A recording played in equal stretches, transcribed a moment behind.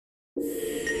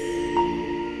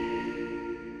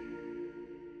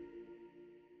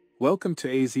Welcome to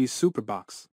AZ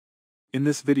Superbox. In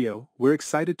this video, we're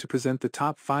excited to present the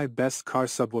top 5 best car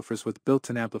subwoofers with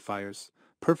built-in amplifiers,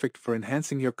 perfect for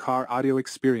enhancing your car audio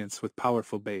experience with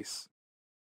powerful bass.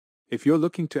 If you're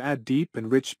looking to add deep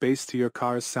and rich bass to your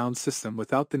car's sound system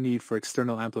without the need for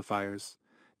external amplifiers,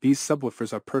 these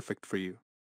subwoofers are perfect for you.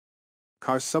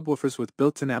 Car subwoofers with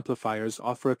built-in amplifiers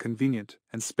offer a convenient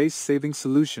and space-saving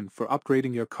solution for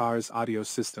upgrading your car's audio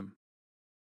system.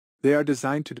 They are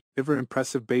designed to deliver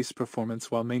impressive bass performance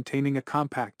while maintaining a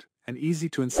compact and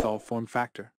easy-to-install form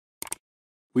factor.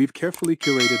 We've carefully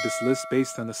curated this list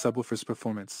based on the subwoofer's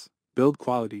performance, build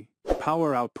quality,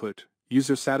 power output,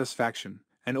 user satisfaction,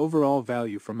 and overall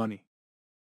value for money.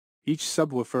 Each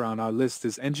subwoofer on our list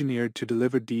is engineered to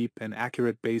deliver deep and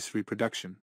accurate bass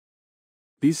reproduction.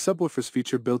 These subwoofers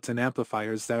feature built-in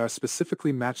amplifiers that are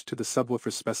specifically matched to the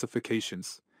subwoofer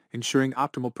specifications, ensuring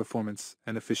optimal performance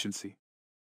and efficiency.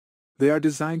 They are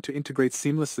designed to integrate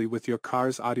seamlessly with your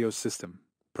car's audio system,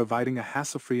 providing a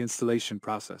hassle-free installation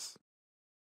process.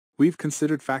 We've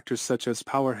considered factors such as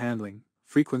power handling,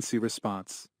 frequency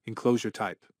response, enclosure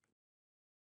type,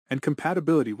 and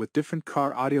compatibility with different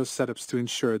car audio setups to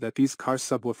ensure that these car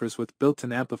subwoofers with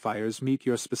built-in amplifiers meet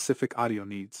your specific audio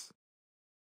needs.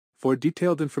 For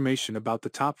detailed information about the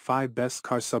top 5 best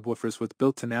car subwoofers with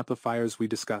built-in amplifiers we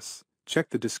discuss,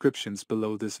 check the descriptions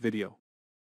below this video.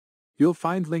 You'll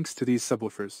find links to these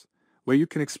subwoofers, where you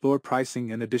can explore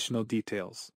pricing and additional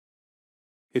details.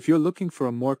 If you're looking for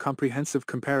a more comprehensive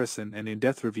comparison and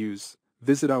in-depth reviews,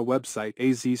 visit our website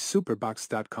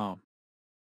azsuperbox.com.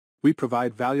 We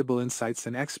provide valuable insights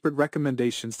and expert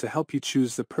recommendations to help you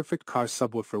choose the perfect car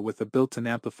subwoofer with a built-in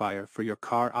amplifier for your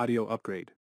car audio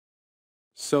upgrade.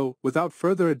 So, without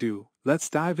further ado, let's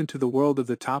dive into the world of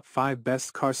the top 5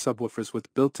 best car subwoofers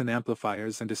with built-in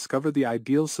amplifiers and discover the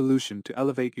ideal solution to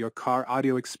elevate your car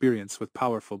audio experience with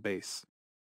powerful bass.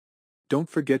 Don't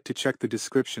forget to check the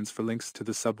descriptions for links to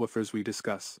the subwoofers we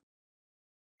discuss.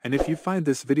 And if you find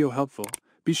this video helpful,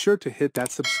 be sure to hit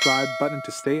that subscribe button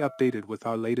to stay updated with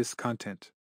our latest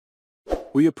content.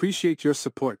 We appreciate your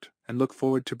support and look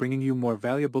forward to bringing you more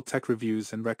valuable tech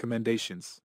reviews and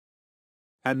recommendations.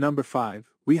 At number 5,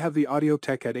 we have the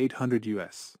AUDIOTEK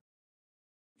AT-800US.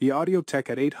 The AUDIOTEK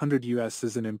AT-800US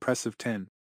is an impressive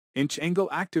 10-inch angle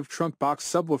active trunk box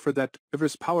subwoofer that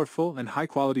delivers powerful and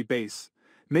high-quality bass,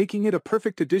 making it a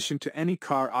perfect addition to any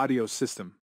car audio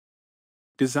system.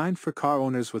 Designed for car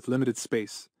owners with limited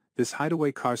space, this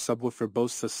Hideaway car subwoofer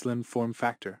boasts a slim form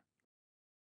factor,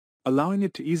 allowing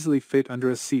it to easily fit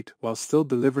under a seat while still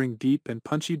delivering deep and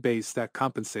punchy bass that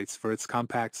compensates for its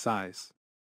compact size.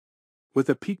 With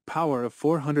a peak power of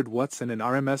 400 watts and an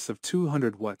RMS of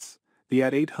 200 watts, the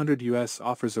AT-800US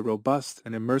offers a robust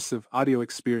and immersive audio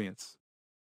experience.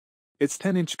 Its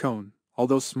 10-inch cone,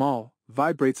 although small,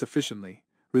 vibrates efficiently,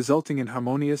 resulting in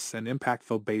harmonious and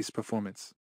impactful bass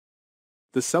performance.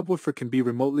 The subwoofer can be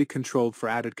remotely controlled for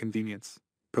added convenience,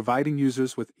 providing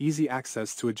users with easy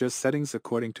access to adjust settings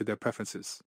according to their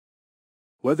preferences.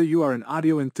 Whether you are an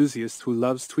audio enthusiast who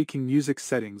loves tweaking music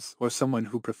settings or someone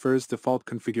who prefers default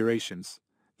configurations,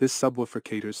 this subwoofer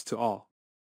caters to all.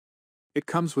 It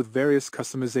comes with various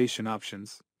customization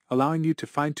options, allowing you to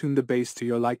fine-tune the bass to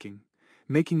your liking,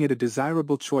 making it a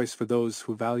desirable choice for those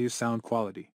who value sound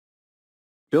quality.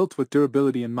 Built with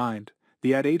durability in mind,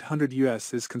 the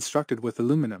AT-800US is constructed with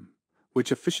aluminum,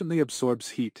 which efficiently absorbs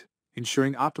heat,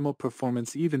 ensuring optimal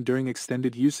performance even during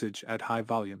extended usage at high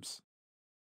volumes.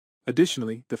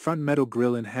 Additionally, the front metal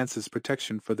grille enhances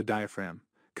protection for the diaphragm,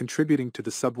 contributing to the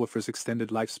subwoofer's extended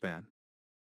lifespan.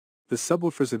 The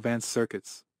subwoofer's advanced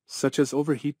circuits, such as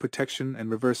overheat protection and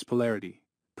reverse polarity,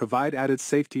 provide added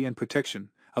safety and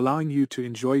protection, allowing you to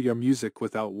enjoy your music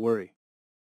without worry.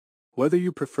 Whether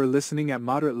you prefer listening at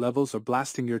moderate levels or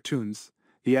blasting your tunes,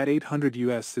 the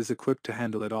AT-800US is equipped to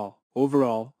handle it all.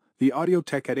 Overall, the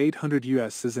AUDIOTEK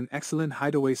AT-800US is an excellent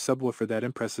hideaway subwoofer that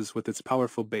impresses with its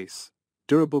powerful bass,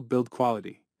 durable build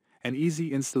quality, and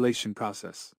easy installation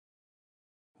process.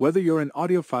 Whether you're an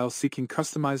audiophile seeking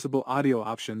customizable audio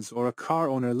options or a car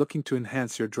owner looking to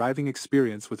enhance your driving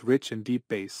experience with rich and deep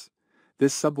bass,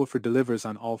 this subwoofer delivers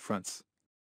on all fronts,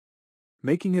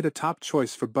 making it a top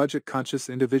choice for budget-conscious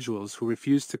individuals who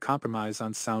refuse to compromise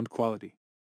on sound quality.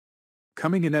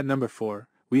 Coming in at number 4,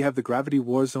 we have the Gravity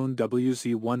Warzone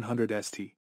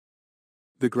WZ100ST.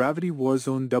 The Gravity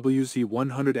Warzone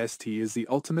WZ100ST is the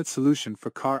ultimate solution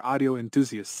for car audio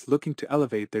enthusiasts looking to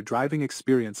elevate their driving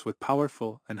experience with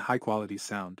powerful and high-quality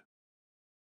sound.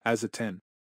 As a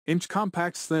 10-inch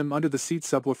compact slim under-the-seat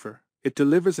subwoofer, it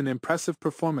delivers an impressive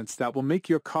performance that will make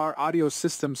your car audio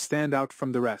system stand out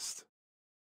from the rest.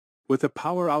 With a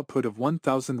power output of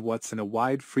 1000 watts and a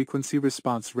wide frequency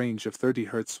response range of 30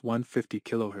 Hz 150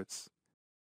 kHz.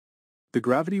 The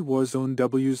Gravity Warzone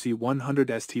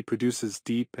WZ100ST produces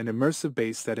deep and immersive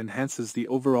bass that enhances the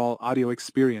overall audio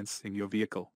experience in your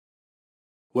vehicle.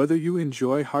 Whether you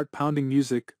enjoy heart-pounding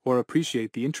music or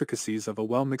appreciate the intricacies of a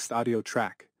well-mixed audio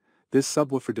track, this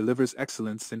subwoofer delivers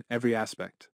excellence in every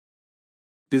aspect.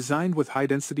 Designed with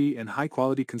high-density and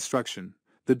high-quality construction,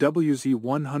 the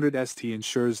WZ100ST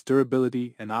ensures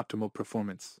durability and optimal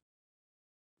performance.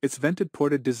 Its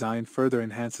vented-ported design further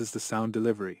enhances the sound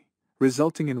delivery,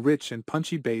 resulting in rich and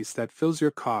punchy bass that fills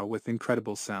your car with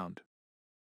incredible sound.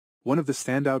 One of the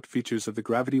standout features of the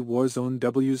Gravity Warzone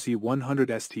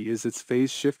WZ100ST is its phase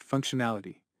shift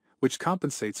functionality, which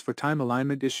compensates for time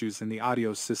alignment issues in the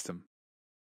audio system.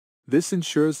 This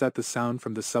ensures that the sound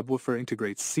from the subwoofer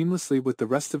integrates seamlessly with the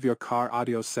rest of your car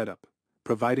audio setup,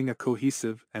 providing a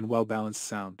cohesive and well-balanced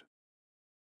sound.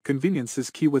 Convenience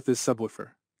is key with this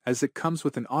subwoofer, as it comes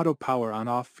with an auto power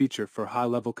on-off feature for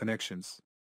high-level connections.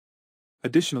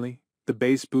 Additionally, the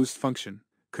bass boost function,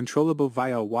 controllable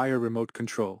via a wire remote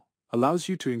control, allows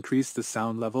you to increase the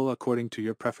sound level according to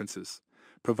your preferences,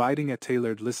 providing a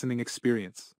tailored listening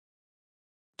experience.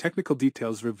 Technical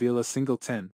details reveal a single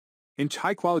 10-inch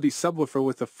high-quality subwoofer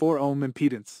with a 4 ohm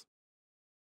impedance.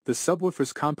 The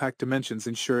subwoofer's compact dimensions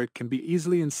ensure it can be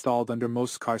easily installed under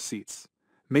most car seats,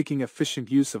 making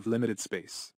efficient use of limited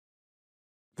space.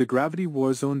 The Gravity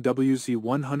Warzone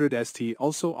WZ100ST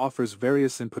also offers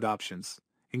various input options,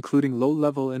 including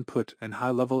low-level input and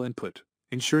high-level input,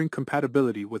 ensuring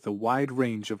compatibility with a wide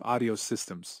range of audio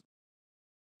systems.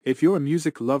 If you're a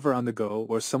music lover on the go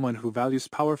or someone who values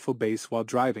powerful bass while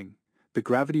driving, the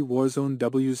Gravity Warzone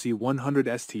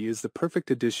WZ100ST is the perfect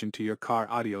addition to your car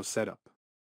audio setup.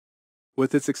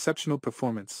 With its exceptional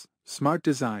performance, smart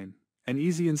design, and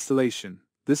easy installation,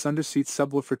 this underseat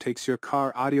subwoofer takes your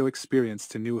car audio experience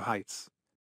to new heights,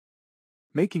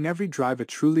 making every drive a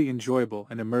truly enjoyable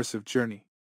and immersive journey.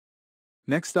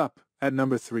 Next up, at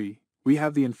number 3, we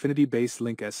have the Infinity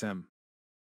BassLink SM.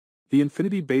 The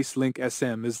Infinity BassLink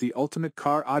SM is the ultimate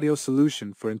car audio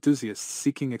solution for enthusiasts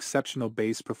seeking exceptional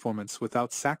bass performance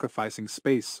without sacrificing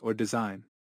space or design.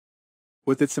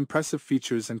 With its impressive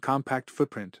features and compact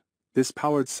footprint, this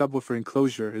powered subwoofer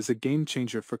enclosure is a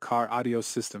game-changer for car audio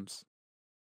systems.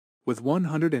 With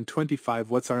 125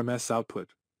 watts RMS output,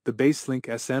 the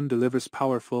BassLink SM delivers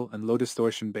powerful and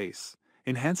low-distortion bass,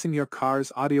 enhancing your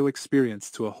car's audio experience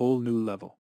to a whole new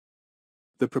level.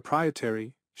 The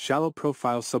proprietary,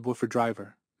 shallow-profile subwoofer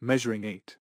driver, measuring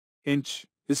 8-inch,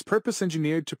 is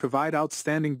purpose-engineered to provide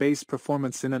outstanding bass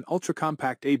performance in an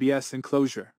ultra-compact ABS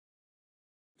enclosure.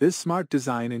 This smart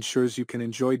design ensures you can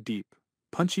enjoy deep,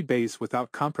 punchy bass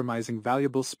without compromising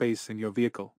valuable space in your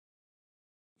vehicle.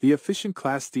 The efficient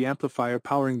Class D amplifier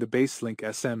powering the BassLink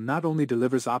SM not only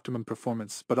delivers optimum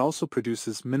performance but also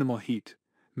produces minimal heat,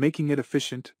 making it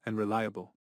efficient and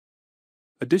reliable.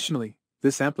 Additionally,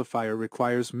 this amplifier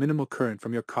requires minimal current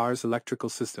from your car's electrical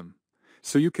system,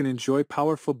 so you can enjoy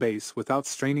powerful bass without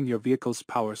straining your vehicle's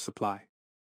power supply.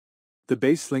 The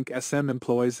BassLink SM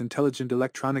employs intelligent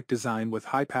electronic design with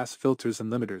high-pass filters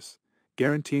and limiters,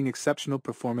 guaranteeing exceptional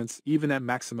performance even at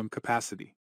maximum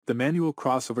capacity. The manual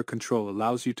crossover control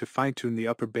allows you to fine-tune the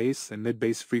upper bass and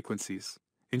mid-bass frequencies,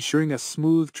 ensuring a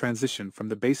smooth transition from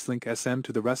the BassLink SM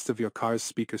to the rest of your car's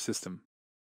speaker system.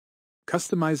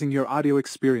 Customizing your audio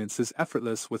experience is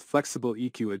effortless with flexible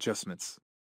EQ adjustments.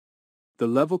 The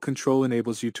level control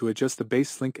enables you to adjust the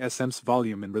BassLink SM's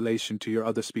volume in relation to your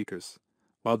other speakers,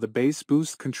 while the bass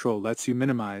boost control lets you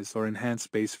minimize or enhance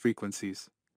bass frequencies,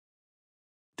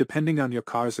 depending on your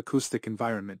car's acoustic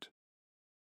environment.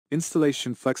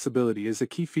 Installation flexibility is a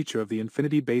key feature of the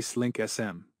Infinity BassLink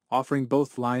SM, offering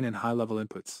both line and high-level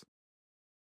inputs.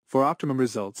 For optimum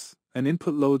results, an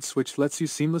input load switch lets you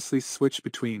seamlessly switch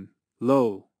between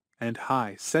low and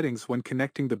high settings when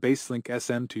connecting the BassLink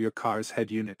SM to your car's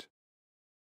head unit.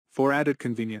 For added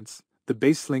convenience, the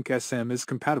BassLink SM is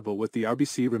compatible with the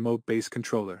RBC remote bass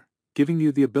controller, giving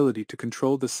you the ability to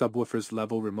control the subwoofer's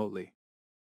level remotely.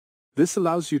 This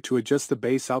allows you to adjust the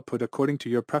bass output according to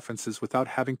your preferences without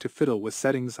having to fiddle with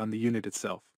settings on the unit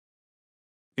itself.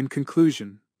 In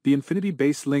conclusion, the Infinity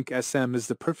BassLink SM is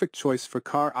the perfect choice for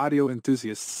car audio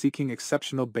enthusiasts seeking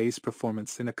exceptional bass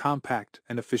performance in a compact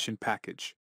and efficient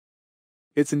package.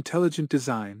 Its intelligent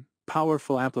design,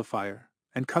 powerful amplifier,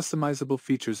 and customizable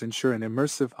features ensure an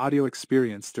immersive audio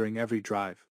experience during every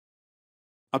drive.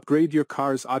 Upgrade your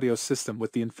car's audio system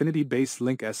with the Infinity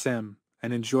BassLink SM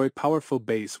and enjoy powerful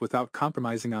bass without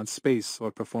compromising on space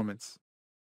or performance.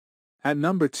 At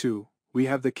number 2, we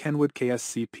have the Kenwood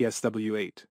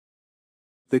KSC-PSW8.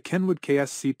 The Kenwood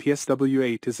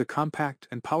KSC-PSW8 is a compact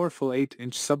and powerful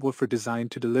 8-inch subwoofer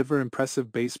designed to deliver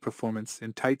impressive bass performance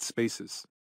in tight spaces.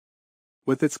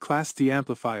 With its Class D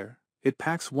amplifier, it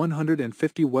packs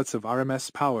 150 watts of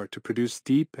RMS power to produce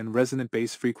deep and resonant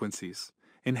bass frequencies,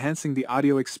 enhancing the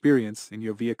audio experience in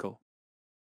your vehicle.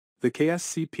 The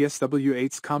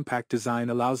KSC-PSW8's compact design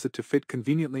allows it to fit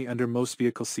conveniently under most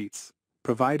vehicle seats,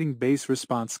 providing bass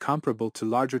response comparable to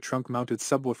larger trunk-mounted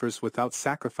subwoofers without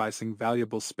sacrificing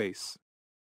valuable space.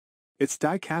 Its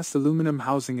die-cast aluminum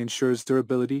housing ensures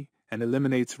durability and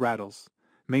eliminates rattles,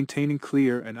 maintaining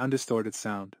clear and undistorted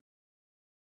sound.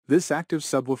 This active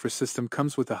subwoofer system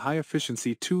comes with a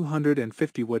high-efficiency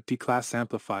 250-watt D-class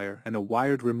amplifier and a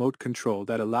wired remote control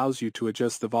that allows you to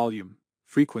adjust the volume,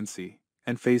 frequency,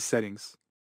 and phase settings,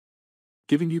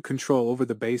 giving you control over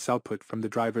the bass output from the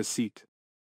driver's seat.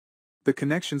 The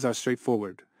connections are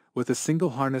straightforward, with a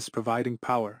single harness providing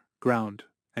power, ground,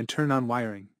 and turn-on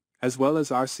wiring, as well as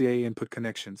RCA input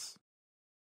connections.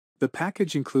 The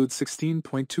package includes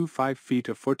 16.25 feet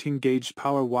of 14-gauge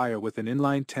power wire with an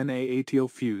inline 10A ATO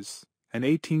fuse, an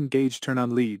 18-gauge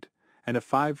turn-on lead, and a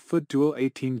 5-foot dual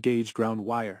 18-gauge ground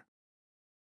wire.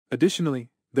 Additionally,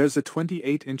 there's a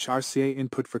 28-inch RCA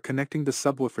input for connecting the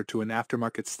subwoofer to an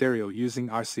aftermarket stereo using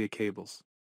RCA cables.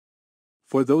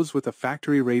 For those with a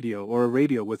factory radio or a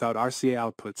radio without RCA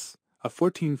outputs, a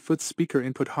 14-foot speaker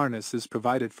input harness is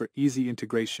provided for easy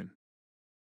integration.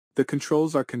 The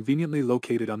controls are conveniently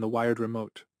located on the wired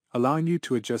remote, allowing you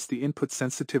to adjust the input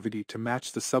sensitivity to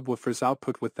match the subwoofer's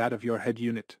output with that of your head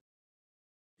unit.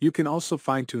 You can also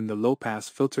fine-tune the low-pass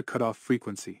filter cutoff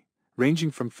frequency,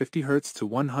 ranging from 50 Hz to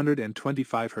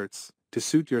 125 Hz, to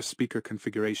suit your speaker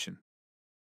configuration.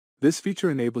 This feature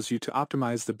enables you to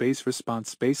optimize the bass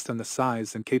response based on the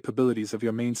size and capabilities of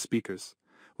your main speakers,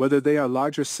 whether they are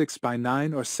larger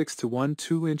 6x9 or 6-to-1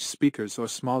 2-inch speakers or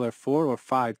smaller 4 or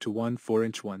 5-to-1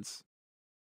 4-inch ones.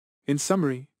 In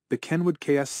summary, the Kenwood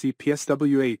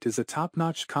KSC-PSW8 is a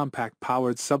top-notch compact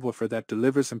powered subwoofer that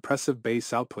delivers impressive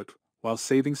bass output while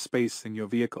saving space in your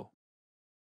vehicle.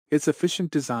 Its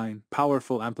efficient design,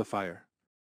 powerful amplifier,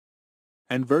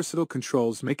 and versatile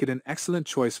controls make it an excellent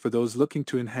choice for those looking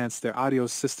to enhance their audio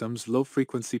system's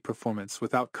low-frequency performance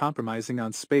without compromising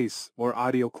on space or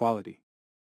audio quality.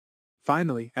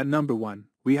 Finally, at number 1,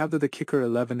 we have the Kicker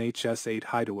 11HS8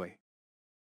 Hideaway.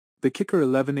 The Kicker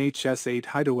 11HS8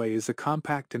 Hideaway is a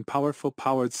compact and powerful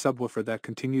powered subwoofer that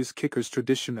continues Kicker's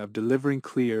tradition of delivering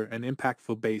clear and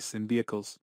impactful bass in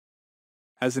vehicles.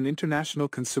 As an International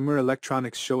Consumer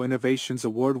Electronics Show Innovations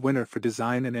Award winner for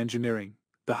design and engineering,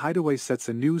 the Hideaway sets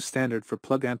a new standard for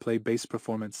plug-and-play bass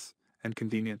performance and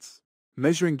convenience.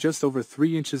 Measuring just over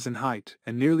 3 inches in height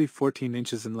and nearly 14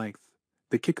 inches in length,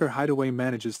 the Kicker Hideaway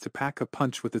manages to pack a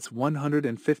punch with its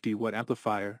 150-watt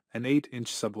amplifier and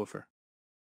 8-inch subwoofer.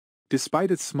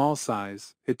 Despite its small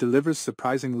size, it delivers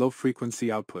surprising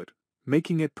low-frequency output,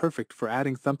 making it perfect for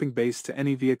adding thumping bass to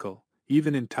any vehicle,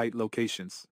 even in tight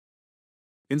locations.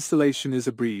 Installation is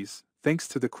a breeze, thanks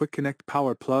to the Quick Connect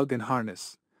power plug and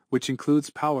harness, which includes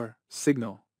power,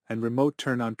 signal, and remote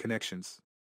turn-on connections.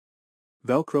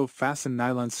 Velcro-fastened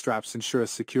nylon straps ensure a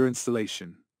secure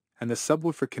installation, and the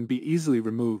subwoofer can be easily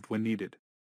removed when needed.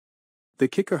 The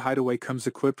Kicker Hideaway comes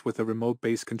equipped with a remote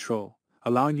bass control,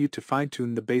 allowing you to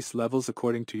fine-tune the bass levels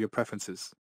according to your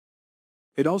preferences.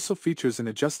 It also features an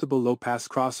adjustable low-pass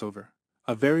crossover,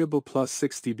 a variable plus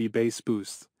 6 dB bass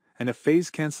boost, and a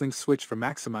phase-canceling switch for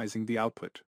maximizing the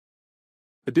output.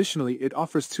 Additionally, it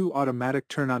offers 2 automatic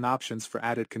turn-on options for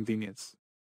added convenience.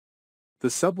 The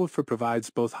subwoofer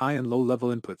provides both high and low-level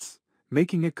inputs,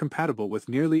 making it compatible with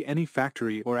nearly any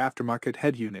factory or aftermarket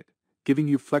head unit, giving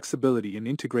you flexibility in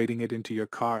integrating it into your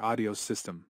car audio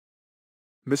system.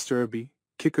 Mr. Irby,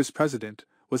 Kicker's president,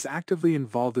 was actively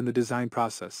involved in the design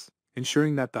process,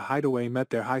 ensuring that the Hideaway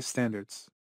met their high standards.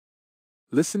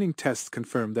 Listening tests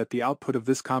confirmed that the output of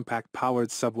this compact powered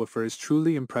subwoofer is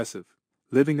truly impressive,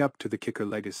 living up to the Kicker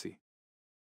legacy.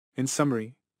 In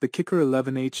summary, the Kicker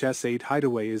 11HS8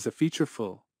 Hideaway is a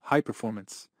featureful,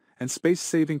 high-performance, and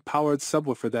space-saving powered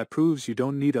subwoofer that proves you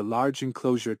don't need a large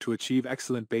enclosure to achieve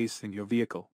excellent bass in your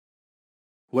vehicle.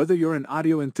 Whether you're an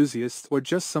audio enthusiast or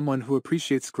just someone who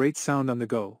appreciates great sound on the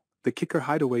go, the Kicker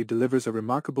Hideaway delivers a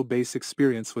remarkable bass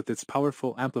experience with its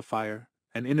powerful amplifier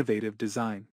and innovative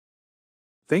design.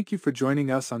 Thank you for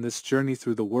joining us on this journey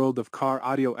through the world of car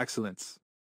audio excellence.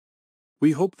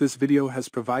 We hope this video has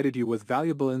provided you with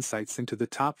valuable insights into the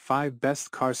top 5 best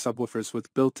car subwoofers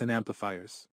with built-in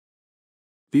amplifiers.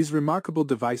 These remarkable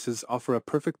devices offer a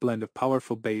perfect blend of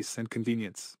powerful bass and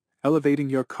convenience, elevating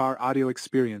your car audio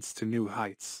experience to new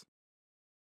heights.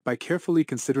 By carefully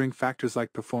considering factors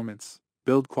like performance,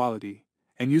 build quality,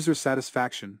 and user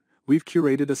satisfaction, we've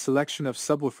curated a selection of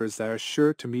subwoofers that are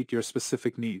sure to meet your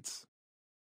specific needs.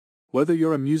 Whether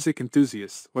you're a music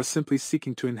enthusiast or simply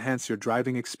seeking to enhance your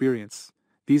driving experience,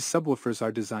 these subwoofers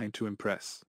are designed to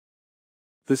impress.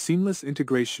 The seamless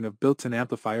integration of built-in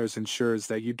amplifiers ensures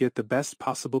that you get the best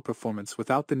possible performance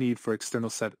without the need for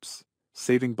external setups,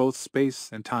 saving both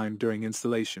space and time during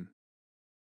installation.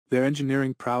 Their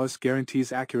engineering prowess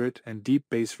guarantees accurate and deep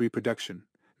bass reproduction,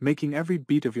 making every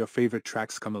beat of your favorite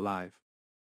tracks come alive.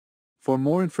 For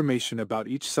more information about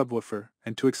each subwoofer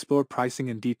and to explore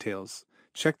pricing and details,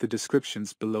 check the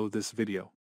descriptions below this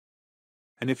video.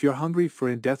 And if you're hungry for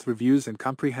in-depth reviews and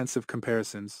comprehensive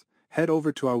comparisons, head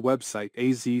over to our website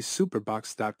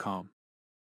azsuperbox.com.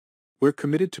 We're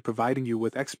committed to providing you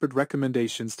with expert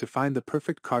recommendations to find the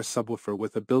perfect car subwoofer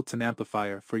with a built-in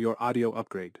amplifier for your audio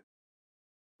upgrade.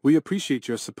 We appreciate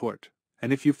your support,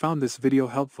 and if you found this video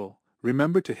helpful,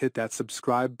 remember to hit that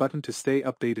subscribe button to stay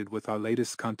updated with our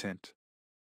latest content.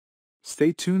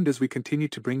 Stay tuned as we continue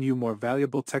to bring you more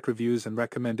valuable tech reviews and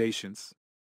recommendations.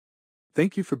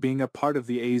 Thank you for being a part of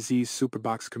the AZ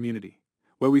Superbox community,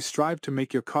 where we strive to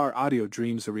make your car audio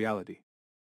dreams a reality.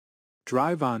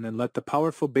 Drive on and let the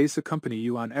powerful bass accompany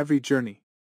you on every journey.